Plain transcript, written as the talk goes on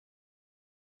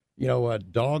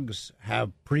Dogs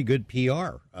have pretty good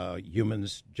PR.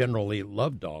 Humans generally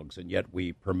love dogs, and yet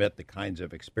we permit the kinds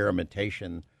of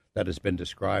experimentation that has been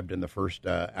described in the first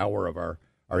hour of our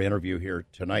interview here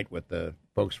tonight with the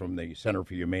folks from the Center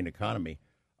for Humane Economy.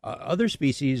 Other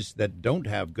species that don't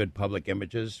have good public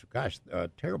images,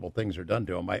 terrible things are done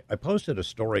to them. I posted a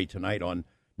story tonight on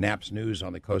Naps News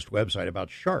on the Coast website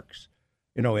about sharks.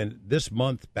 In this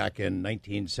month, back in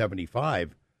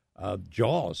 1975,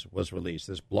 Jaws was released.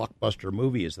 This blockbuster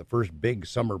movie is the first big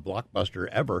summer blockbuster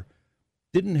ever.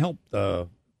 Didn't help the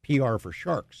PR for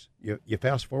sharks. You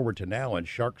fast forward to now, and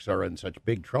sharks are in such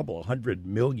big trouble. 100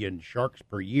 million sharks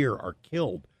per year are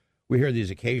killed. We hear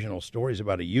these occasional stories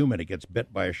about a human that gets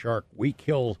bit by a shark. We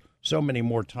kill so many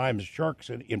more times sharks,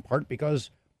 in part because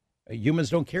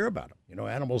humans don't care about them.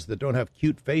 Animals that don't have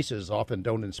cute faces often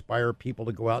don't inspire people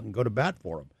to go out and go to bat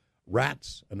for them.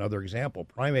 Rats, another example,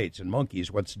 primates and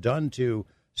monkeys. What's done to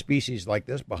species like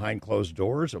this behind closed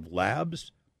doors of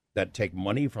labs that take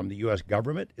money from the U.S.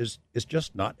 government is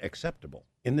just not acceptable.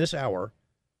 In this hour,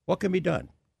 what can be done?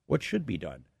 What should be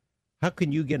done? How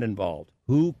can you get involved?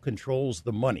 Who controls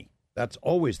the money? That's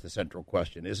always the central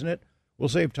question, isn't it? We'll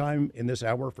save time in this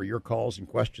hour for your calls and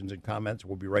questions and comments.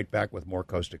 We'll be right back with more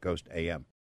Coast to Coast AM.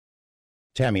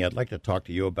 Tammy, I'd like to talk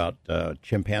to you about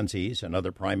chimpanzees and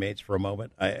other primates for a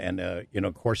moment.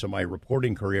 Course of my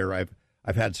reporting career,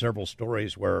 I've had several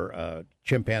stories where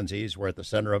chimpanzees were at the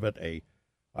center of it.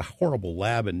 A horrible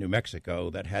lab in New Mexico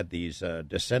that had these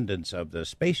descendants of the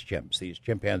space chimps, these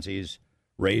chimpanzees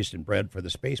raised and bred for the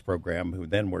space program, who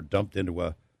then were dumped into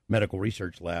a medical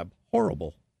research lab.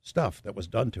 Horrible stuff that was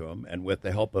done to them. And with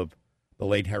the help of the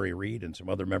late Harry Reid and some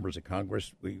other members of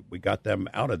Congress, we got them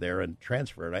out of there and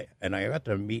transferred. I got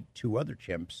to meet two other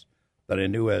chimps that I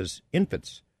knew as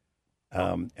infants.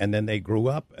 And then they grew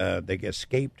up. They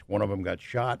escaped. One of them got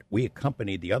shot. We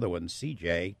accompanied the other one,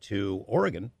 CJ, to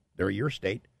Oregon. They're your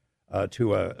state,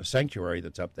 to a sanctuary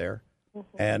that's up there.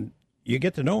 Mm-hmm. And you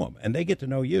get to know them, and they get to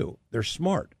know you. They're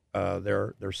smart.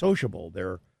 They're sociable.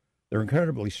 They're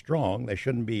incredibly strong. They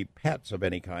shouldn't be pets of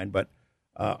any kind. But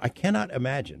I cannot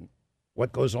imagine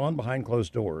what goes on behind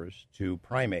closed doors to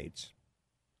primates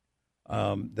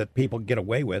that people get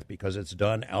away with because it's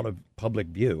done out of public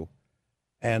view,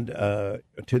 and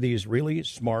to these really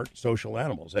smart social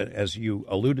animals. As you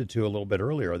alluded to a little bit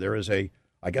earlier, there's a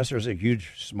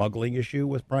huge smuggling issue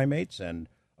with primates and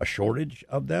a shortage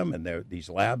of them, and these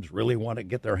labs really want to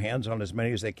get their hands on as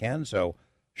many as they can, so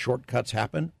shortcuts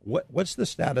happen. What's the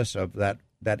status of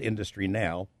that industry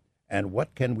now, and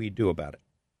what can we do about it?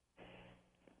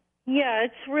 Yeah,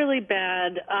 it's really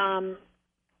bad.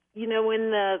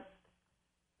 When the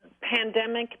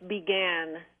pandemic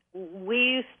began, we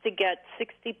used to get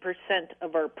 60%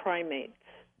 of our primates,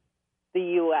 the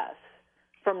U.S.,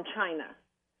 from China.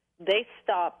 They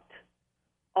stopped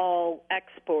all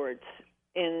exports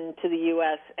into the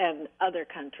U.S. and other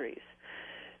countries.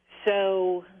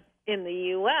 So in the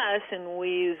U.S., and we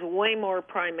use way more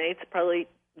primates, probably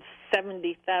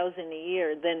 70,000 a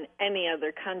year than any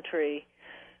other country,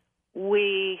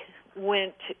 we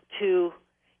went to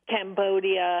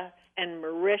Cambodia and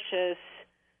Mauritius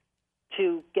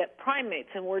to get primates.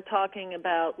 And we're talking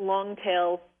about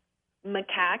long-tail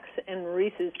macaques and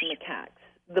rhesus macaques.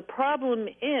 The problem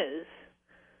is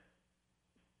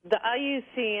the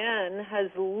IUCN has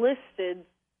listed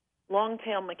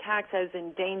long-tail macaques as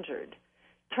endangered.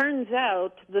 Turns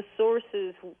out the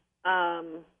sources,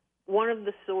 one of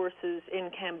the sources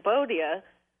in Cambodia,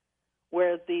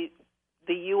 where the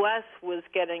U.S. was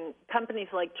getting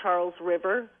companies like Charles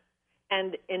River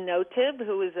and Innotiv,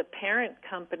 who is a parent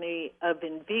company of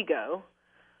Invigo,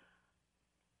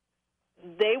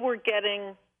 they were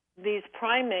getting these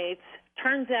primates.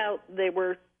 Turns out they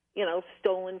were,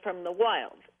 stolen from the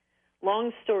wild.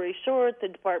 Long story short, the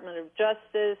Department of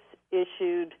Justice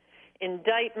issued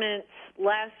indictments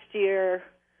last year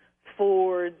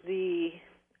for the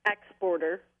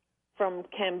exporter from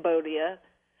Cambodia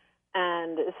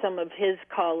and some of his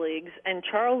colleagues. And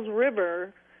Charles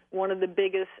River, one of the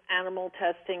biggest animal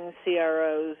testing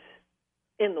CROs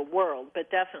in the world,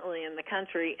 but definitely in the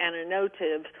country, and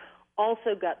Innotiv,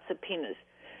 also got subpoenas.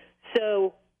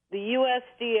 So the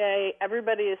USDA,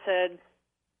 everybody has said,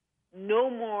 no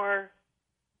more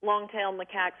long-tail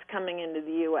macaques coming into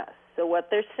the U.S. So what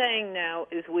they're saying now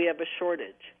is we have a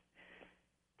shortage.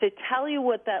 To tell you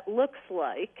what that looks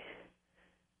like,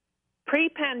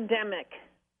 pre-pandemic,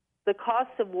 the cost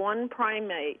of one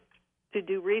primate to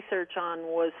do research on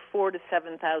was $4,000 to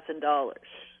 $7,000.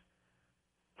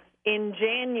 In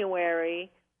January,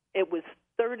 it was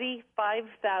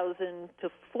 $35,000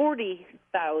 to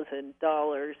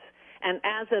 $40,000, And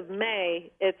as of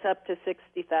May, it's up to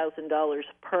 $60,000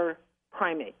 per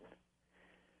primate.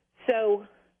 So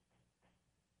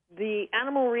the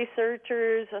animal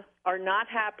researchers are not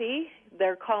happy.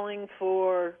 They're calling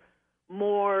for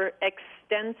more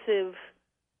extensive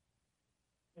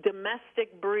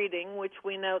domestic breeding, which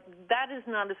we know that is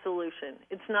not a solution.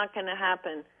 It's not going to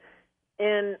happen.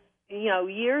 And,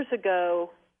 years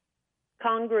ago,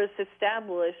 Congress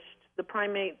established the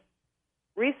primate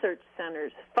research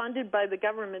centers funded by the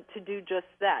government to do just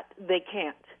that. They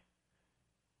can't.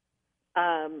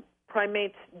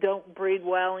 Primates don't breed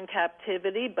well in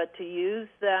captivity, but to use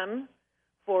them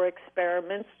for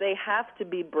experiments, they have to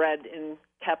be bred in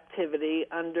captivity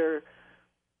under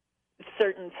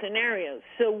certain scenarios.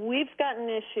 So we've got an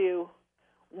issue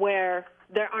where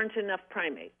there aren't enough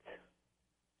primates,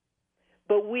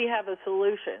 but we have a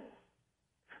solution.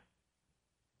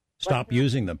 Stop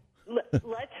using them.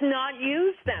 Let's not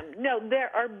use them. No,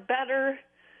 there are better,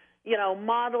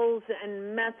 models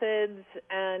and methods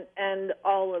and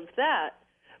all of that.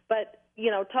 But,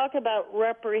 talk about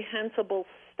reprehensible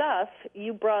stuff.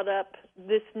 You brought up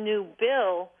this new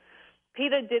bill.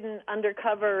 PETA did an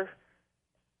undercover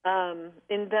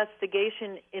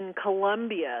investigation in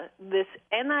Colombia. This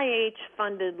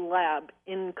NIH-funded lab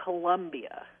in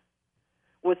Colombia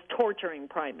was torturing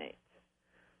primates.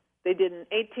 They did an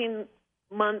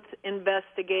 18-month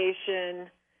investigation.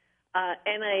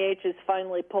 NIH has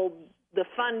finally pulled the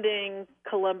funding.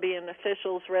 Colombian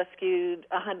officials rescued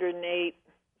 108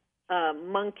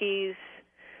 monkeys.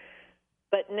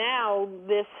 But now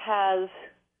this has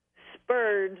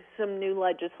spurred some new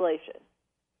legislation,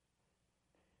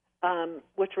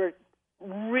 which we're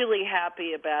really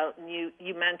happy about. And you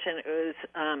mentioned it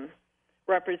was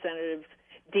Representative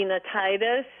Dina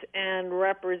Titus and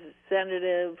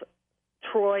Representative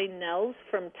Troy Nels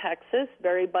from Texas,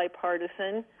 very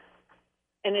bipartisan.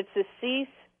 And it's the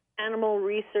Cease Animal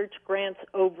Research Grants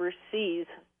Overseas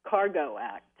Cargo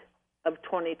Act of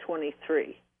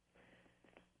 2023.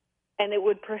 And it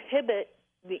would prohibit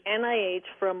the NIH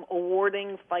from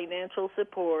awarding financial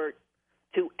support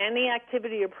to any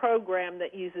activity or program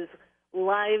that uses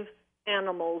live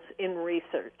animals in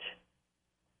research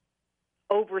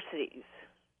overseas.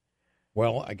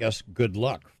 Well, I guess good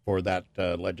luck for that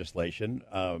legislation.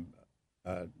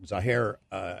 Zahir,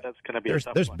 that's going to be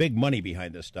there's big money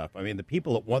behind this stuff. I mean, the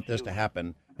people that want this to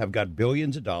happen have got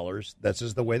billions of dollars. This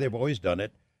is the way they've always done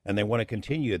it, and they want to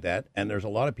continue that. And there's a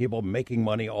lot of people making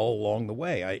money all along the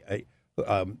way.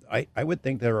 I would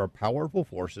think there are powerful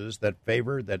forces that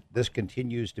favor that this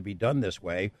continues to be done this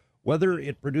way, whether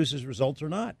it produces results or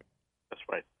not. That's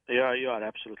right. Yeah, you are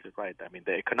absolutely right. I mean,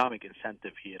 the economic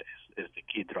incentive here is the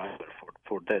key driver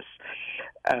for this.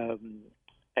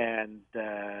 And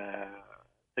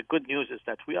the good news is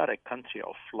that we are a country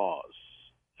of laws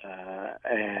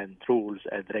and rules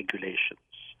and regulations.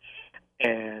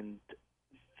 And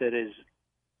there is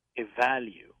a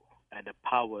value and a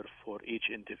power for each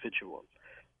individual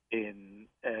in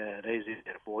raising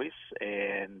their voice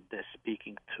and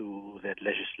speaking to their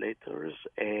legislators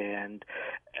and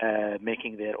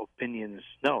making their opinions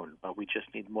known. But we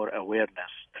just need more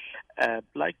awareness,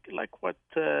 like what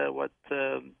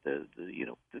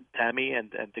Tammy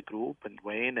and the group and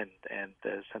Wayne and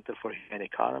the Center for Humane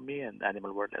Economy and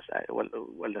Animal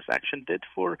Wellness Action did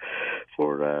for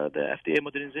the FDA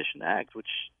Modernization Act,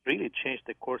 which really changed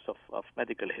the course of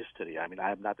medical history. I mean,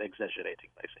 I am not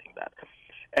exaggerating by saying that.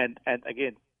 And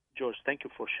again, George, thank you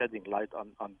for shedding light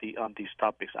on these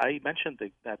topics. I mentioned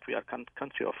that we are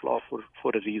country of law for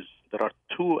a reason. There are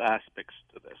two aspects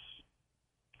to this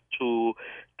to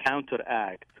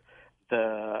counteract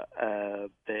the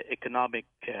economic,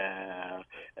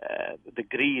 the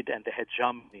greed and the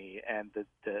hegemony and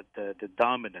the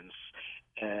dominance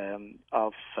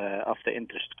of the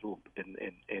interest group in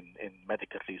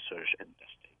medical research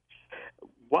industry.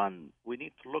 One, we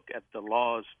need to look at the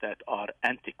laws that are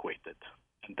antiquated,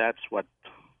 and that's what,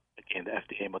 again, the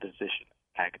FDA Modernization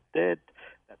Act did.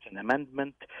 That's an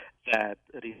amendment that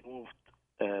removed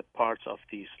parts of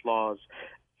these laws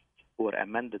or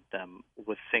amended them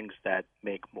with things that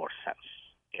make more sense.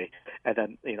 Okay, and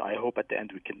then I hope at the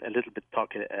end we can a little bit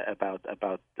talk about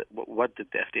what did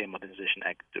the FDA Modernization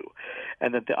Act do,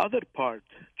 and then the other part,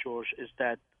 George, is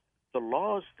that the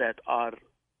laws that are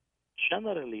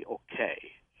generally okay,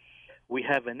 we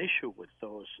have an issue with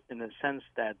those in the sense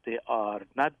that they are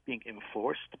not being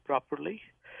enforced properly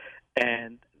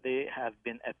and they have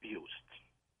been abused.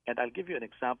 And I'll give you an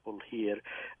example here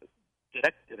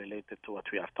directly related to what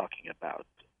we are talking about.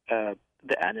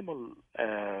 The animal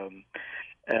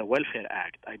Welfare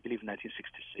Act, I believe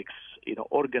 1966,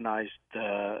 organized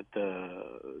the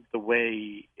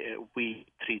way we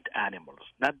treat animals,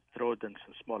 not rodents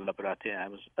and small laboratory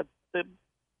animals, but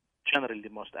generally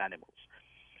most animals.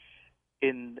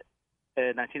 In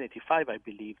 1985, I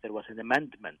believe there was an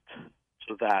amendment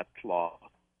to that law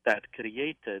that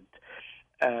created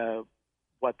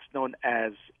what's known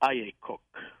as IA-Cook,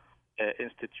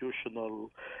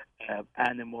 institutional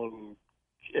animal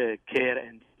care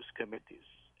and use committees.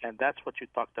 And that's what you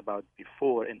talked about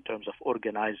before in terms of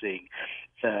organizing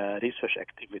research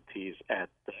activities at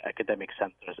academic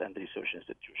centers and research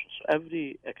institutions. So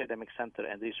every academic center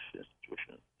and research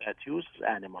institution that uses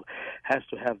animal has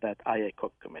to have that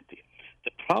IA-Cook committee.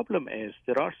 The problem is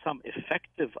there are some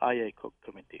effective IA-Cook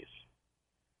committees,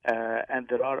 and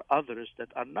there are others that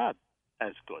are not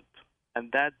as good.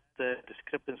 And that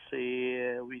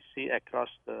discrepancy we see across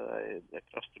the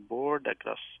board,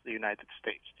 across the United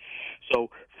States. So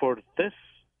for this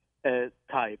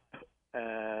type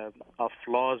of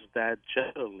laws that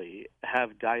generally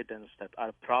have guidance that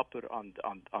are proper on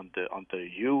the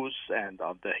use and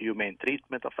on the humane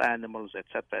treatment of animals,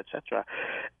 etc.,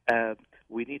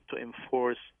 we need to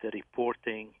enforce the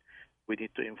reporting. We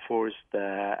need to enforce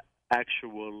the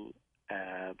actual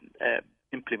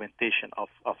implementation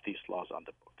of these laws on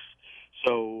the books.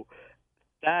 So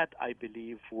that, I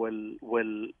believe, will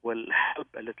help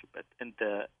a little bit in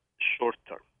the short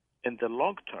term. In the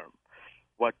long term,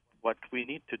 what we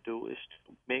need to do is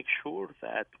to make sure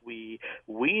that we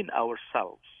wean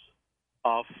ourselves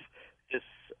off this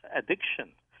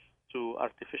addiction to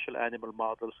artificial animal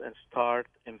models and start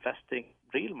investing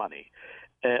real money,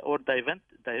 or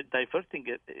diverting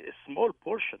a small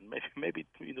portion, maybe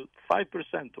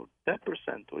 5% or 10%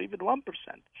 or even 1%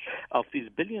 of these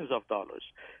billions of dollars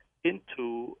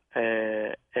into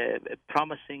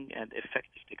promising and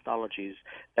effective technologies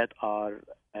that are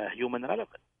human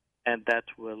relevant, and that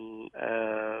will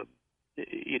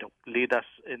lead us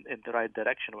in the right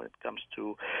direction when it comes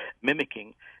to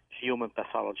mimicking human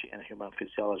pathology and human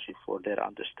physiology for their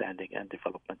understanding and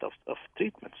development of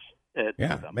treatments.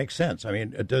 Makes sense. I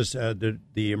mean, does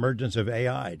the emergence of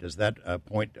AI, does that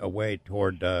point a way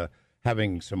toward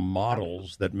having some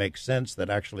models that make sense that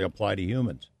actually apply to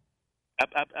humans?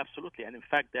 Absolutely. And in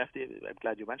fact, the FDA, I'm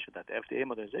glad you mentioned that, the FDA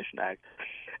Modernization Act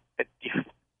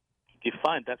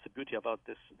defined, that's the beauty about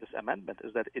this amendment,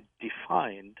 is that it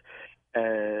defined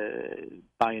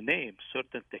by name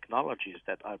certain technologies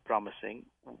that are promising.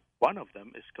 One of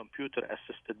them is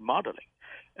computer-assisted modeling,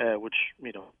 which,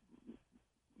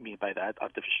 mean by that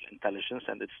artificial intelligence,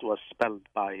 and it was spelled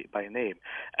by name,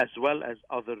 as well as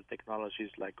other technologies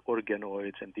like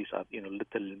organoids, and these are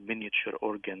little miniature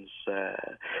organs,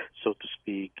 so to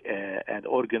speak, and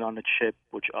organ on a chip,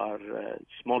 which are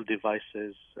small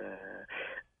devices.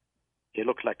 They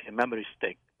look like a memory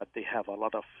stick, but they have a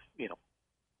lot of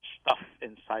stuff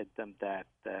inside them that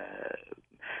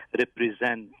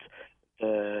represent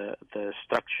the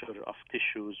structure of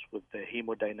tissues with the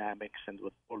hemodynamics and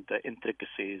with all the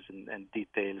intricacies and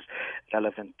details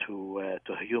relevant to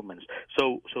humans.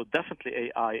 So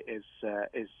definitely AI is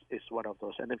one of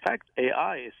those. And in fact,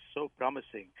 AI is so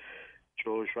promising,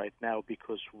 George, right now,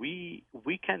 because we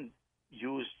can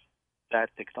use that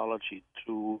technology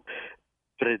to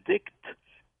predict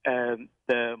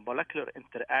the molecular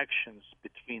interactions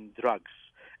between drugs.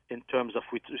 In terms of,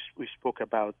 we spoke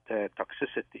about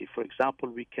toxicity. For example,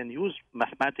 we can use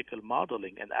mathematical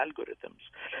modeling and algorithms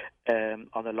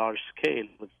on a large scale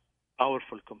with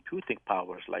powerful computing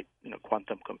powers like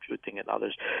quantum computing and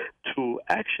others to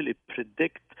actually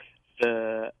predict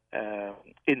the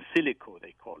in silico,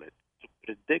 they call it, to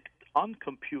predict on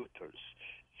computers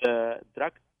the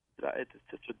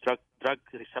drug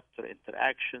receptor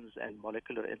interactions and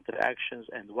molecular interactions,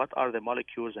 and what are the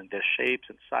molecules and their shapes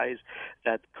and size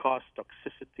that cause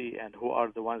toxicity, and who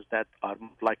are the ones that are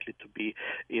likely to be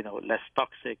less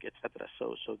toxic, etc.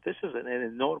 So this is an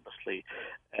enormously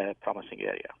promising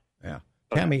area. Yeah,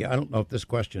 Tammy, I don't know if this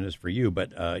question is for you,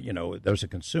 but there's a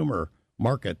consumer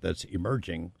market that's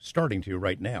emerging, starting to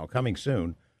right now, coming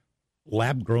soon,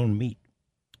 lab-grown meat.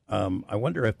 I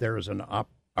wonder if there is an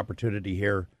opportunity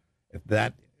here, if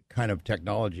that kind of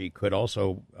technology could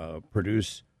also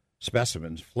produce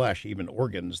specimens, flesh, even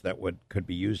organs that could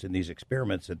be used in these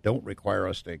experiments that don't require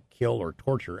us to kill or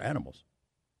torture animals.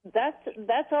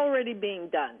 That's already being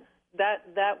done.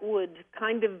 That would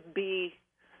kind of be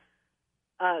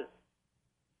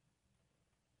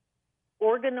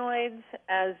organoids,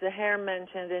 as Zahir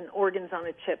mentioned, and organs on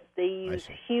a chip. They use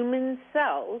human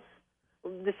cells,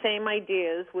 the same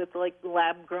ideas with like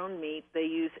lab-grown meat. They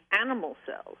use animal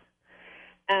cells.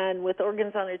 And with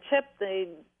organs on a chip, they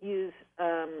use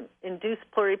induced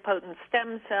pluripotent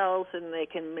stem cells, and they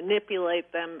can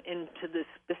manipulate them into the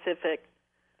specific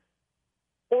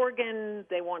organ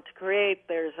they want to create.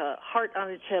 There's a heart on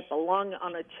a chip, a lung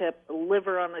on a chip, a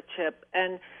liver on a chip.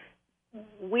 And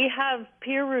we have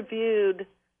peer-reviewed,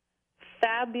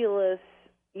 fabulous,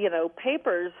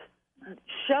 papers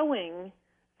showing,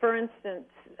 for instance,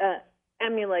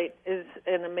 Emulate is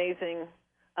an amazing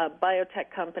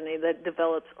biotech company that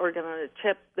develops organ on a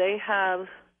chip. They have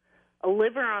a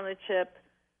liver on a chip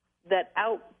that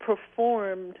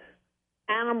outperformed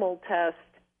animal tests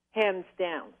hands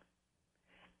down.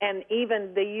 And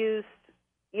even they used,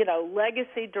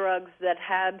 legacy drugs that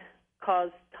had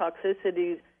caused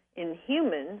toxicities in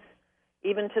humans,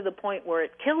 even to the point where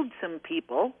it killed some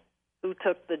people who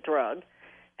took the drug.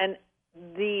 And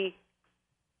the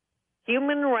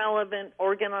human-relevant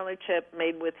organ on a chip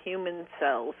made with human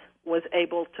cells was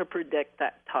able to predict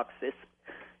that toxicity.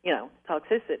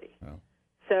 Wow.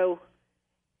 So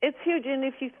it's huge. And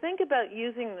if you think about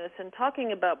using this and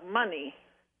talking about money,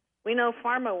 we know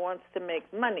pharma wants to make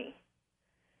money.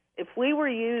 If we were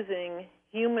using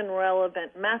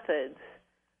human-relevant methods,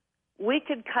 we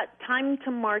could cut time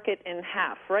to market in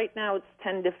half. Right now it's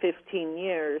 10 to 15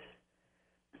 years.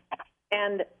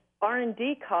 And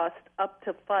R&D cost up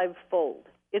to 5-fold.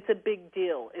 It's a big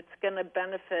deal. It's going to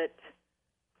benefit,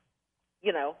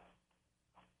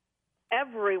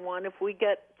 everyone if we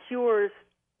get cures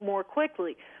more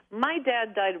quickly. My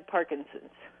dad died of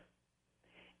Parkinson's,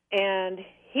 and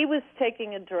he was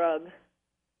taking a drug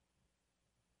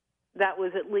that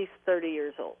was at least 30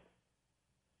 years old.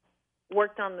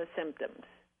 Worked on the symptoms.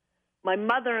 My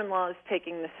mother-in-law is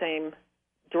taking the same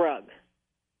drug.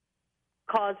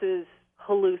 Causes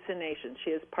hallucinations.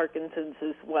 She has Parkinson's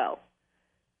as well.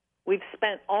 We've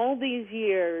spent all these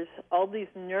years, all these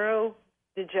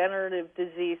neurodegenerative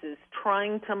diseases,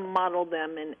 trying to model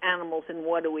them in animals, and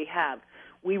what do we have?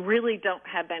 We really don't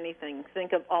have anything.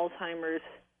 Think of Alzheimer's,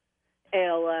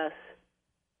 ALS,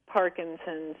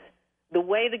 Parkinson's. The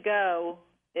way to go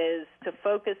is to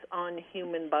focus on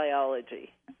human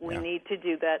biology. We need to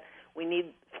do that. We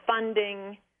need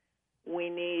funding. We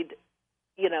need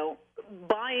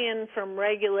buy-in from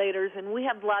regulators, and we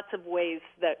have lots of ways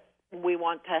that we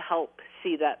want to help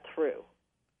see that through.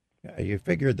 You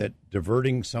figure that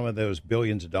diverting some of those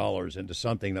billions of dollars into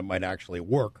something that might actually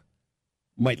work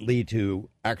might lead to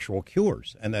actual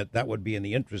cures, and that would be in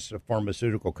the interest of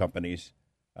pharmaceutical companies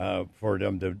for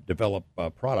them to develop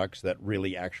products that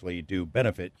really actually do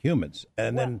benefit humans.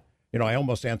 And then, I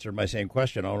almost answered my same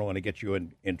question. I don't want to get you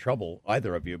in trouble,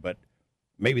 either of you, but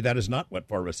maybe that is not what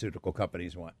pharmaceutical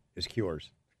companies want, is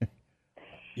cures.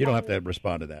 You don't have to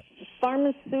respond to that.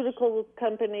 Pharmaceutical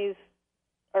companies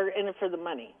are in it for the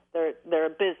money. They're a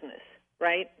business,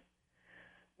 right?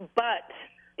 But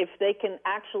if they can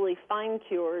actually find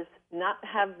cures, not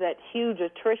have that huge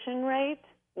attrition rate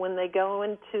when they go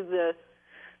into the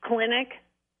clinic,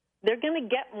 they're going to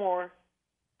get more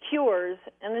cures,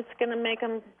 and it's going to make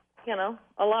them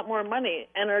a lot more money,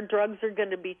 and our drugs are going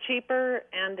to be cheaper,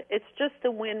 and it's just a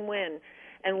win-win.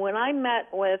 And when I met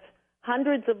with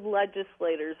hundreds of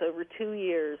legislators over 2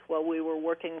 years while we were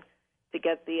working to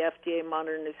get the FDA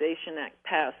Modernization Act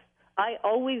passed, I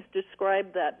always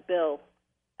described that bill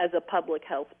as a public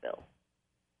health bill.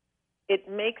 It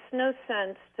makes no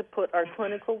sense to put our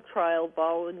clinical trial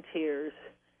volunteers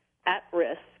at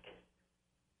risk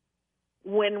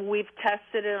when we've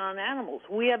tested it on animals.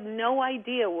 We have no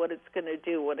idea what it's going to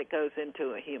do when it goes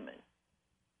into a human.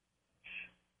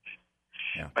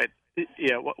 Yeah. Right.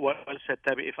 Yeah, well said,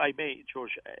 Tabby. If I may,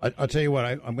 George. I'll tell you what,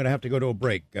 I'm going to have to go to a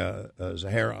break.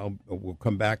 Zahara, we'll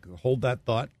come back. Hold that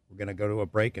thought. We're going to go to a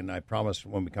break, and I promise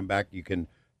when we come back, you can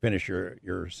finish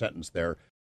your sentence there.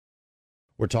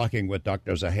 We're talking with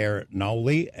Dr. Zahara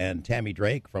Nowli and Tammy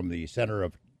Drake from the Center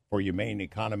for Humane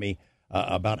Economy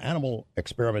about animal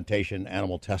experimentation,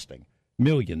 animal testing.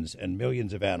 Millions and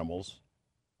millions of animals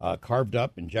carved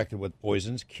up, injected with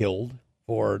poisons, killed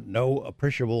for no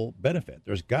appreciable benefit.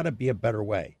 There's got to be a better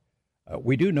way.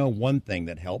 We do know one thing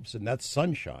that helps, and that's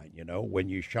sunshine. When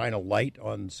you shine a light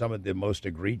on some of the most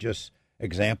egregious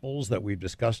examples that we've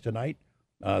discussed tonight,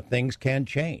 things can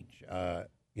change.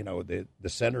 The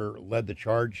center led the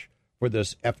charge for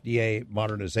this FDA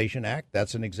Modernization Act.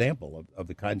 That's an example of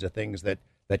the kinds of things that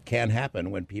can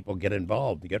happen when people get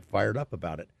involved and get fired up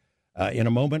about it. In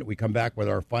a moment, we come back with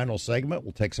our final segment.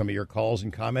 We'll take some of your calls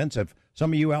and comments. If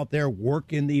some of you out there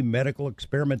work in the medical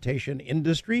experimentation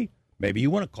industry, maybe you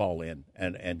want to call in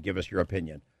and give us your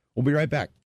opinion. We'll be right back.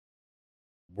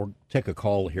 we'll take a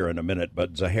call here in a minute,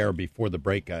 but Zaher, before the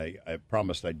break, I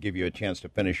promised I'd give you a chance to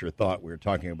finish your thought. We were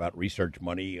talking about research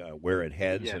money, where it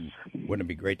heads, Yes. and wouldn't it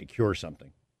be great to cure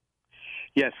something?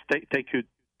 Yes, thank you,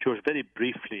 George. Very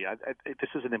briefly, this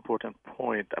is an important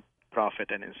point: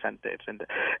 profit and incentives, and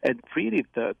really,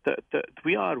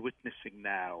 we are witnessing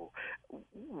now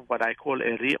what I call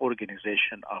a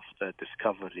reorganization of the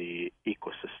discovery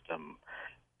ecosystem,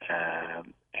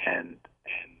 and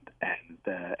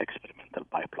experimental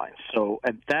pipelines. So,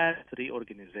 and that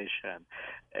reorganization,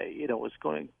 is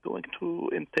going to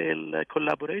entail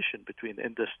collaboration between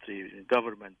industry,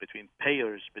 government, between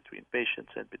payers, between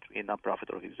patients, and between nonprofit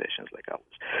organizations like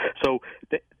ours. So,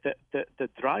 the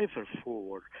driver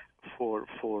for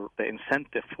the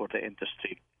incentive for the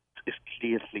industry is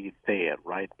clearly there,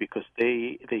 right? Because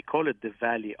they call it the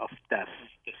valley of death,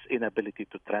 this inability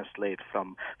to translate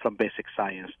from basic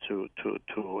science to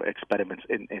experiments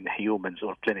in humans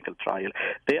or clinical trial.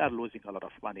 They are losing a lot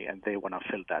of money, and they want to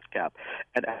fill that gap.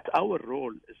 And our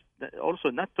role is also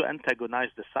not to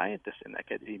antagonize the scientists in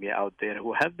academia out there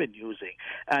who have been using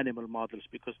animal models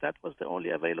because that was the only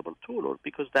available tool, or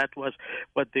because that was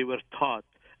what they were taught.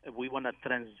 We want to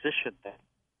transition them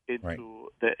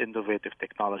into the innovative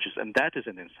technologies, and that is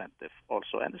an incentive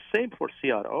also. And the same for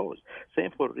CROs, same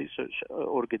for research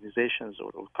organizations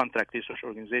or contract research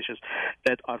organizations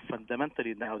that are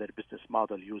fundamentally now their business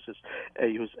model use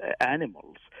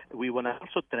animals. We want to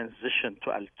also transition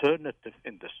to alternative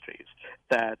industries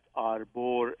that are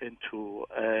more into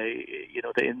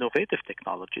the innovative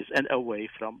technologies and away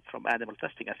from animal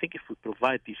testing. I think if we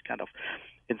provide these kind of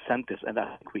incentives, and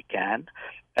I think we can,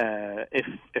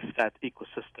 if that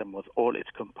ecosystem with all its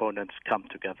components come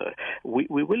together, we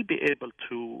will be able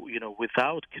to,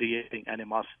 without creating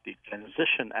animosity,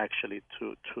 transition actually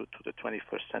to the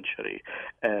 21st century,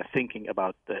 thinking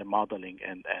about modeling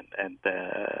and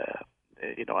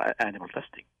animal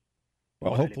testing.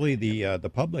 Well, hopefully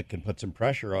the public can put some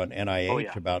pressure on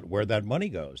NIH about where that money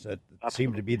goes. That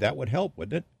seemed to be that would help,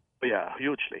 wouldn't it? Yeah,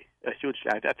 hugely. I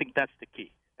think that's the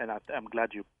key. And I'm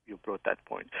glad you brought that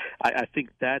point. I think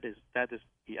that is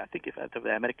key. I think if the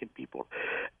American people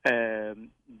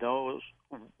knows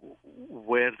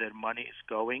where their money is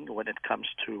going when it comes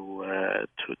to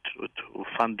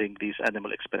funding these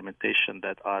animal experimentation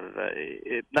that are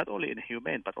not only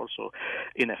inhumane but also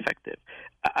ineffective,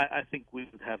 I think we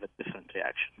would have a different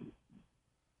reaction.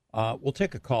 We'll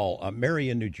take a call. Mary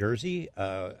in New Jersey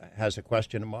has a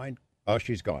question in mind. Oh,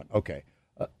 she's gone. Okay.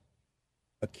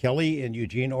 Kelly in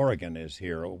Eugene, Oregon is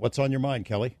here. What's on your mind,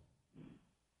 Kelly?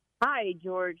 Hi,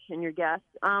 George, and your guest.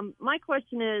 My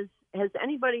question is, has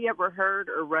anybody ever heard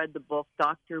or read the book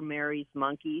Dr. Mary's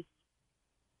Monkeys?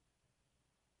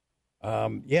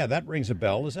 Yeah, that rings a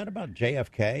bell. Is that about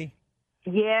JFK?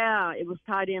 Yeah, it was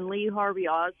tied in. Lee Harvey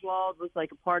Oswald was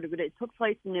like a part of it. It took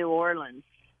place in New Orleans.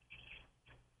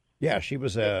 Yeah, she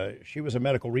was a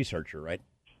medical researcher, right?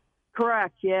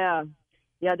 Correct, yeah.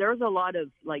 Yeah, there was a lot of,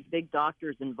 big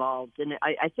doctors involved, and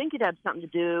I think it had something to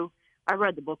do. I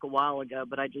read the book a while ago,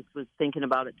 but I just was thinking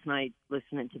about it tonight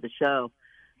listening to the show.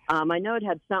 I know it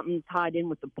had something tied in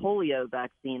with the polio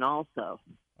vaccine also.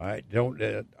 I'm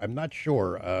not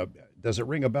sure. Does it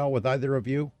ring a bell with either of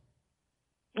you?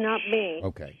 Not me.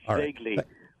 Okay, all right. Vaguely.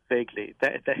 Thank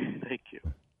you.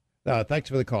 Thanks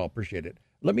for the call. Appreciate it.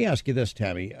 Let me ask you this,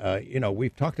 Tammy.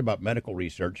 We've talked about medical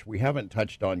research. We haven't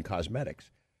touched on cosmetics.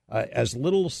 As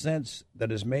little sense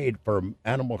that is made for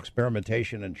animal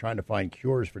experimentation and trying to find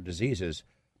cures for diseases,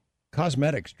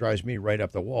 cosmetics drives me right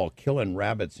up the wall. Killing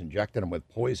rabbits, injecting them with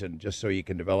poison just so you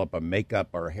can develop a makeup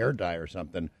or a hair dye or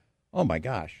something. Oh, my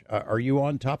gosh. Are you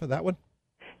on top of that one?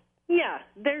 Yeah,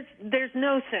 there's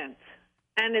no sense.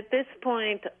 And at this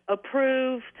point,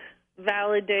 approved,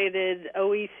 validated,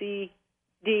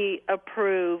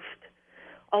 OECD-approved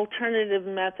alternative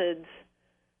methods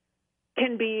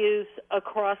can be used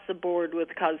across the board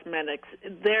with cosmetics.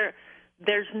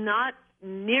 There's not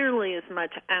nearly as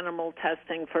much animal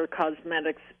testing for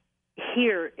cosmetics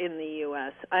here in the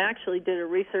U.S. I actually did a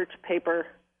research paper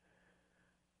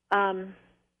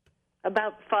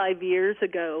about 5 years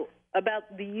ago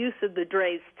about the use of the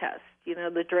Drey's test,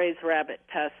 the Drey's rabbit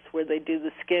test where they do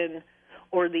the skin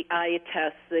or the eye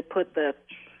test. They put the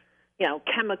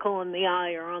chemical in the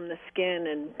eye or on the skin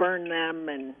and burn them,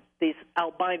 and these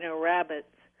albino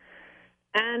rabbits.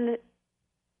 And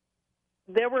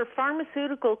there were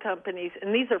pharmaceutical companies,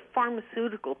 and these are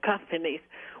pharmaceutical companies,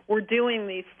 were doing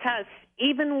these tests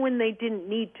even when they didn't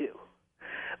need to.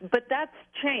 But that's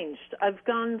changed. I've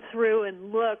gone through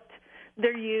and looked.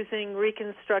 They're using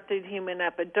reconstructed human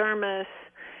epidermis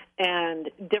and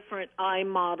different eye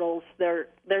models.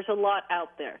 There's a lot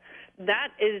out there.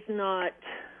 That is not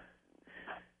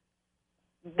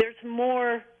there's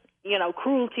more,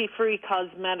 cruelty-free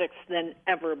cosmetics than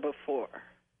ever before.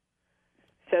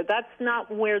 So that's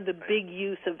not where the big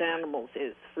use of animals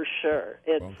is, for sure.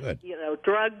 It's,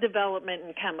 drug development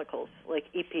and chemicals, like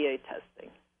EPA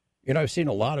testing. I've seen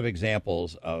a lot of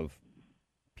examples of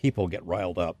people get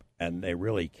riled up, and they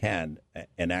really can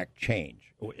enact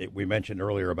change. We mentioned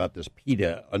earlier about this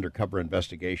PETA undercover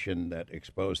investigation that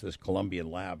exposed this Colombian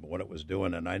lab, what it was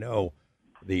doing. And I know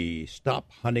the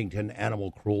Stop Huntington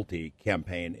Animal Cruelty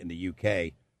campaign in the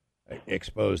UK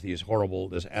exposed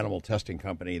this animal testing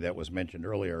company that was mentioned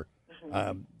earlier.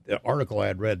 The article I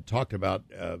had read talked about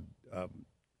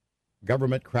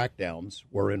government crackdowns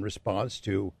were in response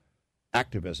to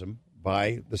activism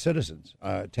by the citizens.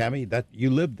 Tammy, that you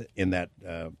lived in that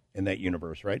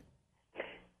universe, right?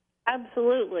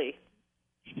 Absolutely.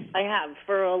 I have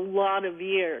for a lot of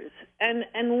years.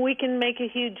 And we can make a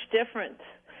huge difference.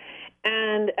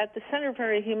 And at the Center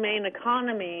for a Humane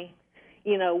Economy,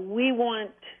 we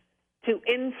want to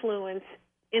influence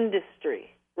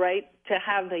industry, right, to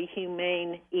have a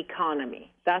humane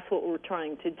economy. That's what we're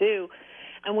trying to do.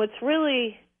 And what's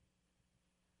really,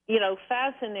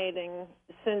 fascinating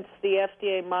since the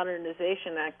FDA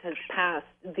Modernization Act has passed,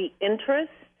 the interest,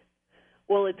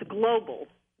 well, it's global,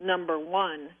 number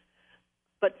one,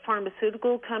 but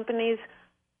pharmaceutical companies,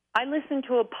 I listened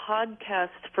to a podcast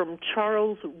from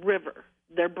Charles River.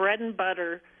 Their bread and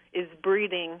butter is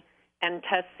breeding and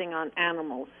testing on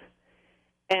animals.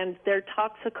 And their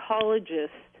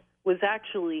toxicologist was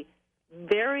actually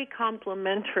very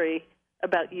complimentary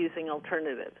about using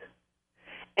alternatives.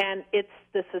 And it's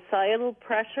the societal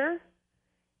pressure.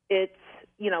 It's,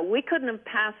 we couldn't have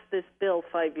passed this bill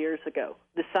 5 years ago.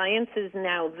 The science is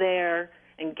now there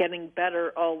and getting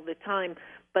better all the time.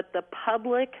 But the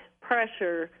public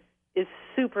pressure is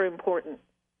super important.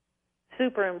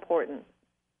 Super important.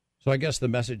 So I guess the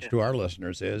message to our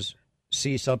listeners is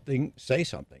see something, say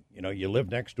something. You live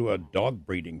next to a dog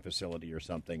breeding facility or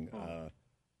something.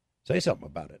 Say something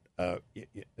about it.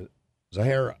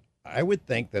 Zahir, I would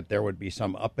think that there would be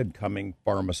some up-and-coming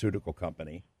pharmaceutical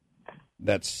company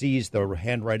that sees the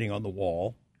handwriting on the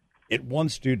wall. It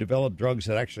wants to develop drugs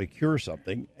that actually cure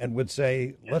something and would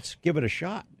say, let's give it a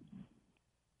shot.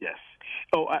 Yes.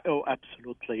 Oh,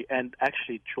 absolutely. And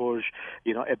actually, George,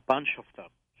 a bunch of them,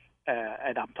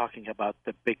 and I'm talking about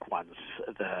the big ones,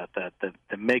 the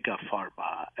mega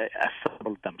pharma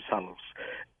assembled themselves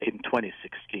in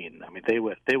 2016. I mean, they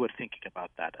were thinking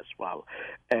about that as well,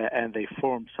 and they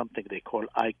formed something they call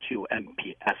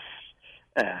IQMPS,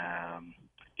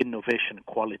 Innovation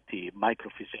Quality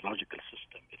Microphysiological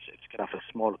System. It's kind of a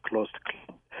small closed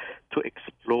club to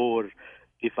explore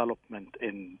development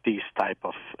in these type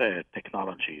of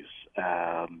technologies,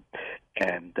 and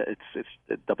it's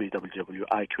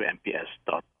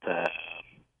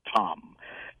www.iqmps.com,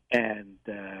 and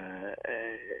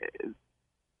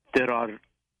there are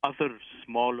other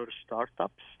smaller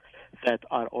startups that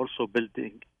are also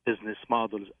building business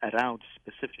models around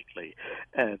specifically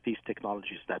these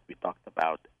technologies that we talked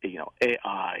about,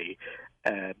 AI,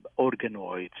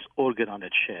 organoids, organ on a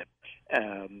chip,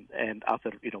 and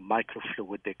other,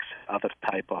 microfluidics, other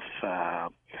type of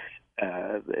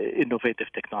innovative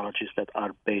technologies that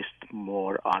are based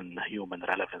more on human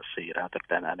relevancy rather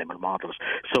than animal models.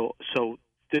 So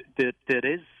there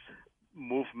is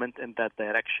movement in that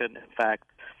direction. In fact,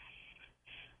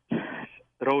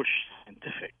 Roche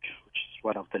Scientific, which is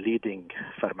one of the leading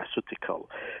pharmaceutical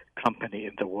company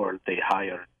in the world, they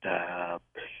hired 2 or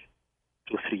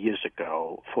 3 years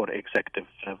ago for executive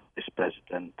vice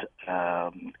president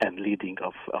and leading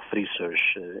of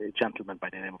research, a gentleman by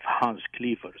the name of Hans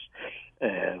Clevers.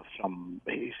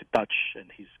 He's Dutch,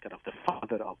 and he's kind of the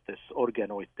father of this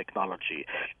organoid technology,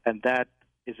 and that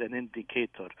is an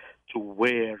indicator to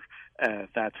where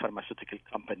that pharmaceutical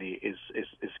company is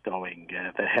going.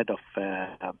 The head of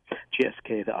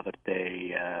GSK the other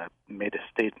day made a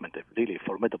statement, a really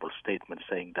formidable statement,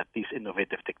 saying that these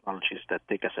innovative technologies that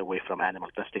take us away from animal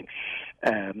testing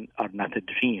are not a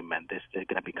dream, and they're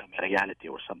going to become a reality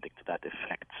or something to that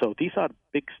effect. So these are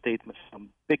big statements from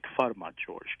big pharma,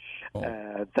 George,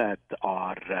 that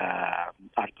are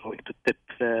going to tip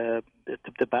the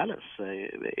balance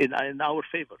in our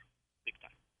favor, big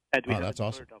time. And we haven't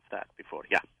heard of that before.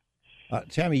 Yeah.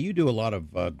 Tammy, you do a lot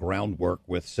of groundwork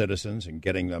with citizens and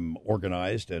getting them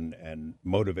organized and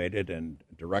motivated and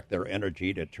direct their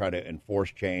energy to try to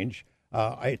enforce change.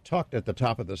 I talked at the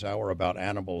top of this hour about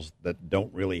animals that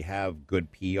don't really have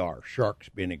good PR. Sharks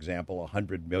being an example,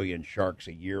 100 million sharks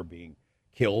a year being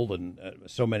killed, and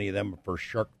so many of them for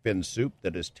shark fin soup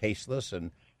that is tasteless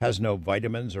and has no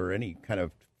vitamins or any kind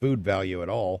of food value at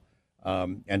all.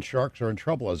 and sharks are in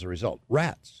trouble as a result.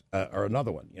 Rats are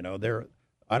another one.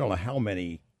 I don't know how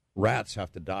many rats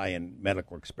have to die in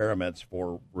medical experiments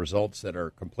for results that are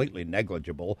completely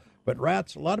negligible. But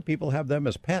rats, a lot of people have them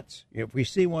as pets. If we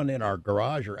see one in our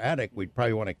garage or attic, we'd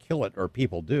probably want to kill it, or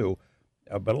people do.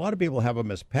 But a lot of people have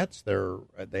them as pets.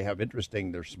 They have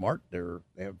interesting. They're smart. They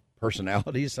have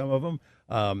personalities. Some of them.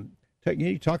 Can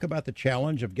you talk about the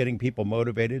challenge of getting people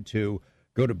motivated to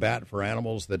go to bat for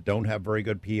animals that don't have very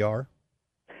good PR?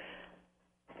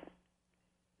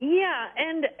 Yeah,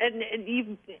 and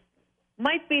you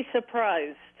might be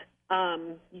surprised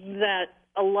that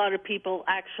a lot of people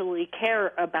actually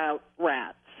care about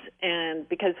rats, and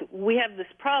because we have this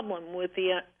problem with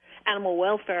the Animal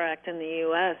Welfare Act in the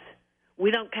U.S., we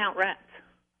don't count rats.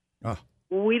 Oh.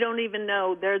 We don't even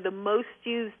know. They're the most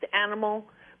used animal,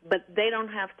 but they don't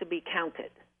have to be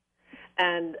counted,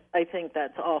 and I think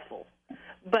that's awful.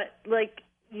 But like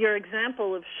your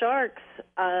example of sharks,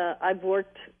 I've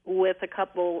worked with a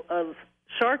couple of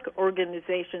shark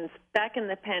organizations back in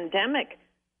the pandemic.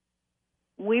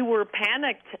 We were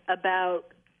panicked about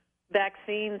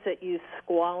vaccines that use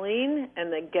squalene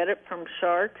and that get it from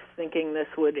sharks, thinking this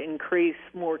would increase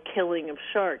more killing of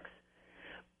sharks.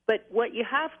 But what you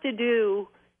have to do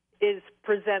is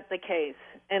present the case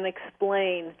and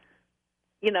explain,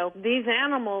 these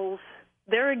animals,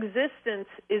 their existence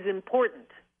is important,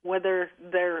 whether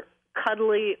they're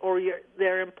cuddly or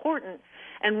they're important.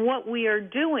 And what we are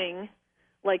doing,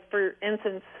 like for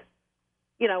instance,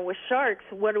 with sharks,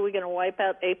 what are we going to wipe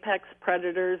out apex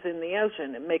predators in the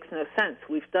ocean? It makes no sense.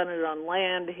 We've done it on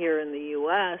land here in the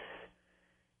U.S.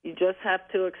 You just have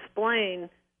to explain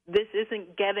this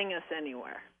isn't getting us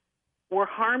anywhere. We're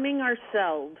harming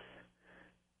ourselves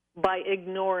by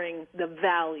ignoring the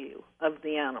value of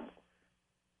the animals.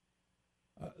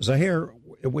 Zahir,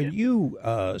 when you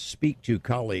speak to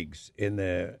colleagues in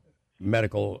the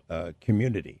medical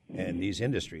community and these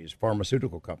industries,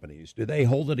 pharmaceutical companies, do they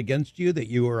hold it against you that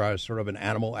you are sort of an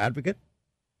animal advocate?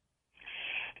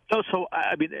 No, so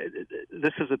I mean,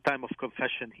 this is a time of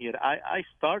confession here. I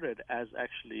started as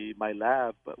actually my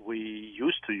lab. We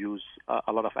used to use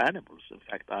a lot of animals. In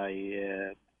fact,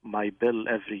 my bill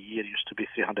every year used to be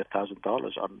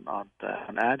 $300,000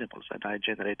 on animals, and I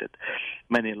generated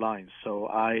many lines. So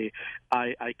I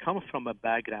come from a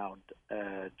background,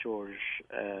 George,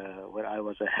 where I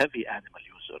was a heavy animal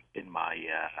user in my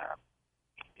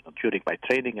during my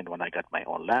training and when I got my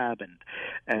own lab,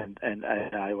 and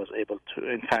I was able to,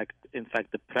 in fact,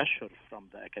 the pressure from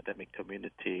the academic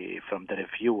community, from the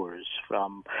reviewers,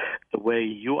 from the way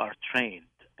you are trained.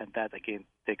 And that again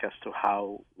take us to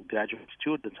how graduate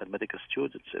students and medical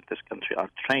students in this country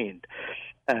are trained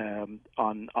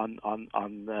on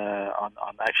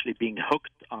actually being hooked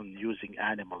on using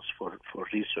animals for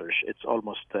research. It's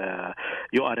almost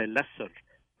you are a lesser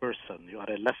person, you are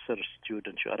a lesser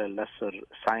student, you are a lesser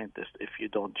scientist if you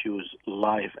don't use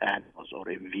live animals or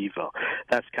in vivo.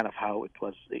 That's kind of how it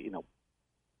was,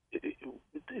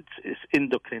 it's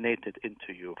indoctrinated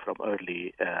into you from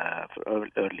early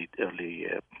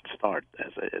start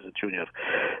as a junior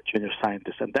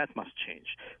scientist, and that must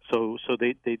change. So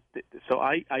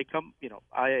I come,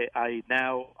 I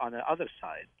now on the other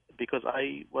side, because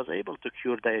I was able to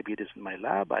cure diabetes in my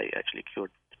lab. I actually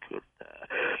cured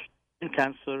in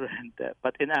cancer,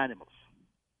 but in animals.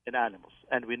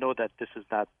 And we know that it's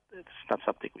not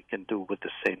something we can do with the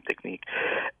same technique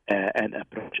and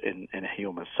approach in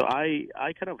humans. So I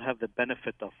kind of have the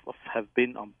benefit of have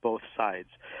been on both sides.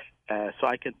 So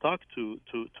I can talk to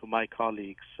my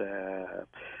colleagues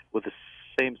with the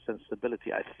same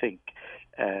sensibility, I think,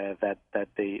 that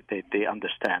they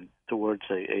understand towards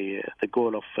the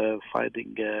goal of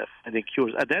finding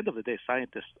cures. At the end of the day,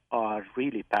 scientists are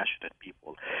really passionate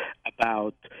people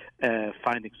about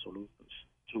finding solutions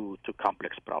to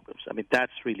complex problems. I mean,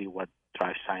 that's really what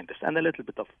drives scientists, and a little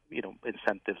bit of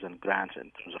incentives and grants in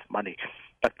terms of money,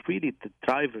 but really the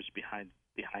drivers behind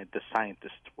the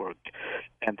scientist work.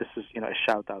 And this is a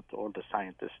shout out to all the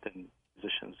scientists and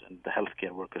physicians and the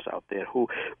healthcare workers out there who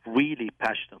really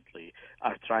passionately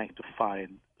are trying to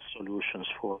find solutions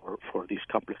for these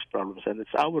complex problems. And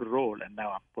it's our role, and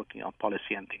now I'm working on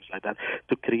policy and things like that,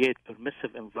 to create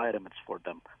permissive environments for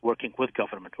them, working with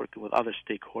government, working with other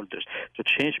stakeholders to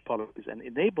change policies and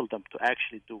enable them to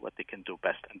actually do what they can do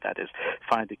best, and that is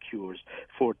find the cures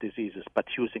for diseases, but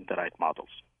using the right models.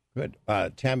 Good.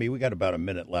 Tammy, we got about a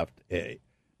minute left.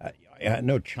 I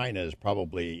know China is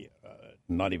probably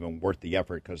not even worth the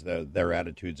effort because their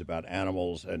attitudes about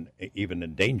animals and even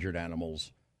endangered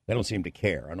animals, they don't seem to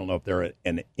care. I don't know if they're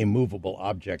an immovable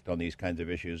object on these kinds of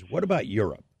issues. What about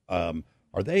Europe?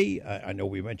 Are they? I know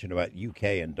we mentioned about UK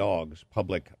and dogs,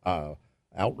 public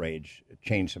outrage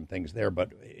changed some things there,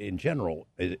 but in general,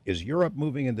 is Europe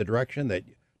moving in the direction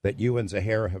that you and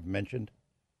Zahara have mentioned?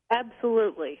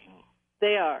 Absolutely,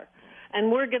 they are.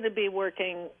 And we're going to be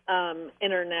working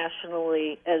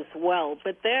internationally as well.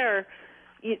 But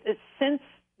since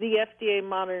the FDA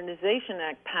Modernization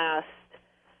Act passed,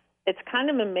 it's kind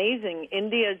of amazing.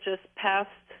 India just passed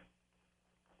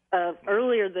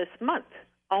earlier this month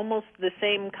almost the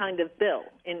same kind of bill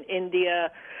in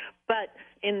India. But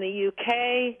in the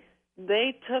UK,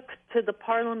 they took to the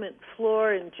Parliament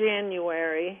floor in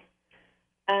January,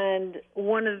 and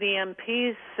one of the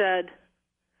MPs said,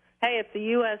 hey, if the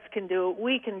U.S. can do it,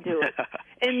 we can do it.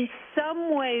 In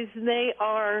some ways, they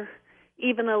are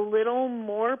even a little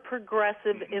more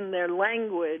progressive in their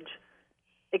language,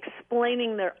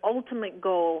 explaining their ultimate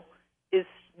goal is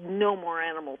no more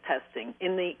animal testing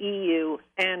in the EU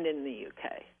and in the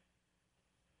UK.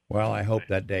 Well, I hope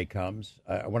that day comes.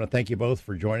 I want to thank you both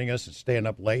for joining us and staying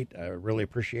up late. I really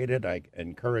appreciate it. I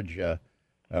encourage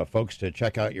folks to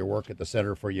check out your work at the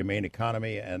Center for Humane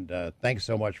Economy, and thanks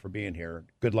so much for being here.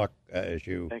 Good luck as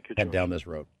you head down this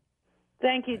road.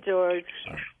 Thank you, George.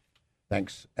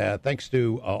 Thanks. Thanks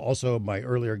to also my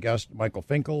earlier guest, Michael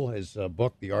Finkel. His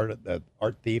book, The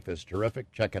Art Thief, is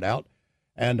terrific. Check it out.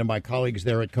 And to my colleagues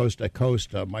there at Coast to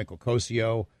Coast, Michael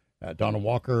Cosio, Donna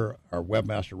Walker, our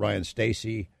webmaster, Ryan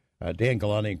Stacy, Dan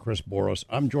Galani, and Chris Boros.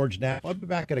 I'm George Knapp. I'll be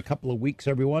back in a couple of weeks,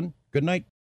 everyone. Good night.